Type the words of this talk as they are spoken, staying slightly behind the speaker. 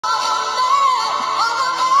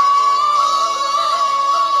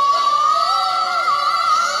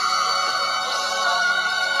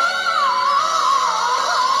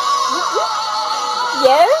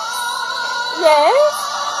Yes. Yes.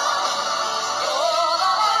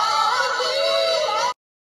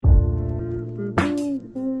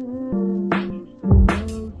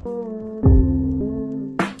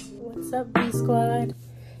 What's up, B Squad?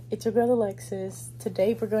 It's your girl Alexis.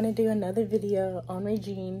 Today we're going to do another video on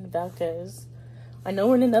Regine, Velasquez. I know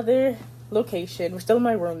we're in another location. We're still in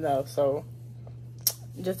my room though, so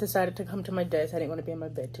just decided to come to my desk. I didn't want to be in my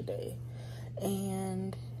bed today.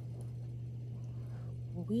 And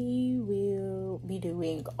we will be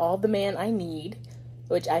doing All the Man I Need,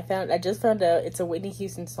 which I just found out it's a Whitney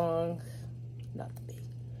Houston song. Not the big.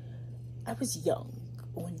 I was young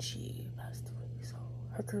when she passed away, so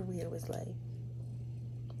her career was like,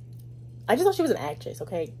 I just thought she was an actress,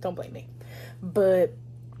 okay? Don't blame me. But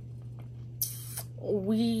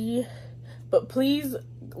please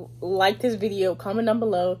like this video, comment down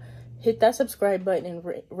below, hit that subscribe button,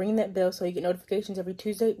 and ring that bell so you get notifications every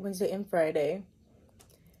Tuesday, Wednesday, and Friday.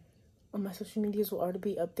 My social medias will already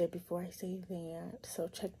be up there before I say that, so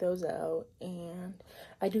check those out. And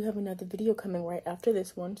I do have another video coming right after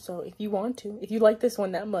this one, so if you like this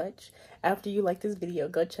one that much, after you like this video,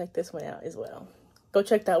 go check this one out as well. Go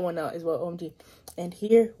check that one out as well, OMG. And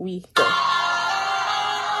here we go.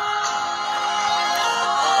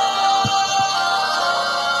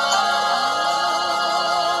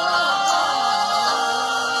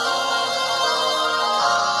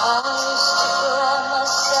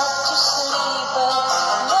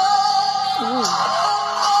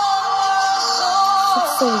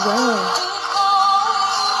 So young.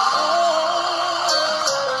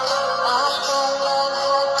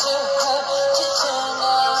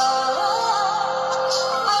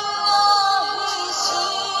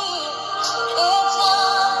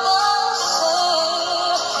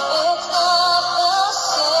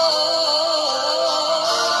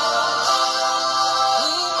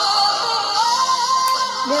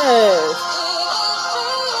 Yes.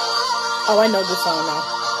 Oh, I know this song now.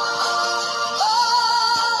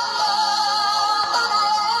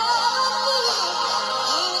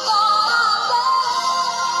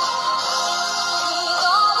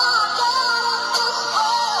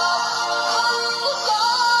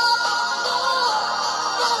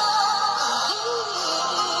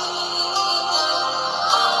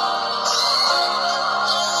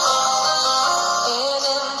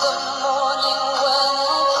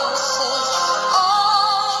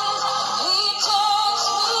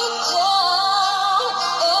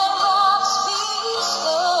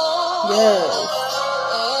 Yes.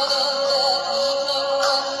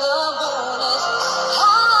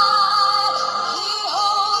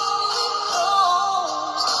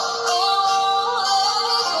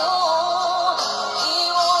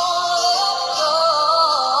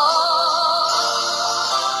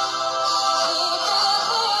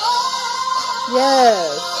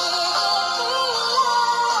 Yes.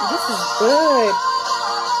 This is good.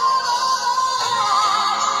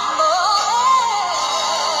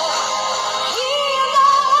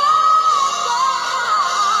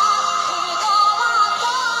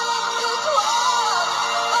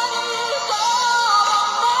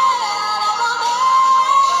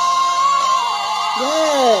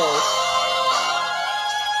 Yes.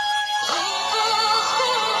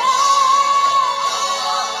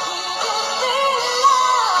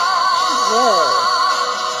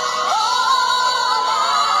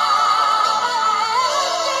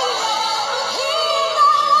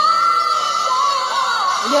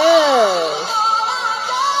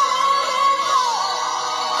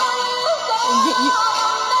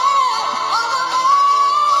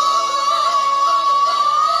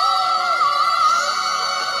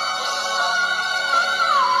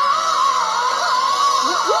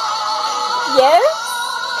 Yes. Yes.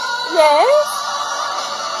 Yes.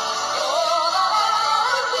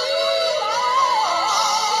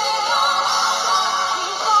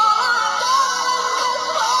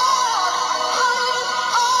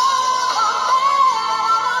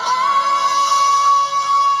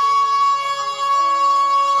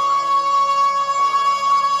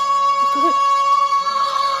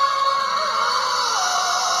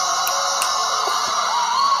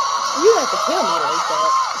 You have to kill me like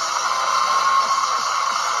that.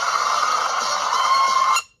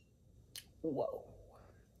 Whoa.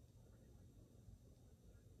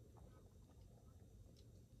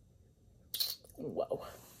 Whoa.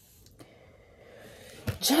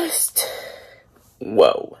 Just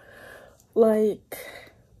whoa. Like,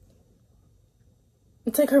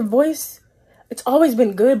 it's like her voice, it's always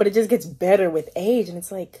been good, but it just gets better with age. And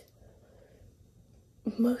it's like,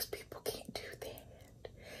 most people can't do that.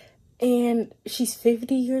 And she's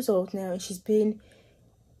 50 years old now, and she's been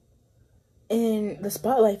in the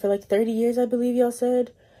spotlight for like 30 years, I believe y'all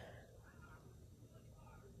said.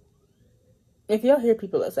 If y'all hear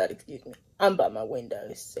people outside, excuse me. I'm by my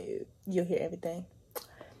window, so you'll hear everything.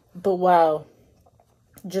 But wow.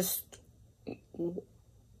 Just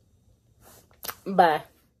bye.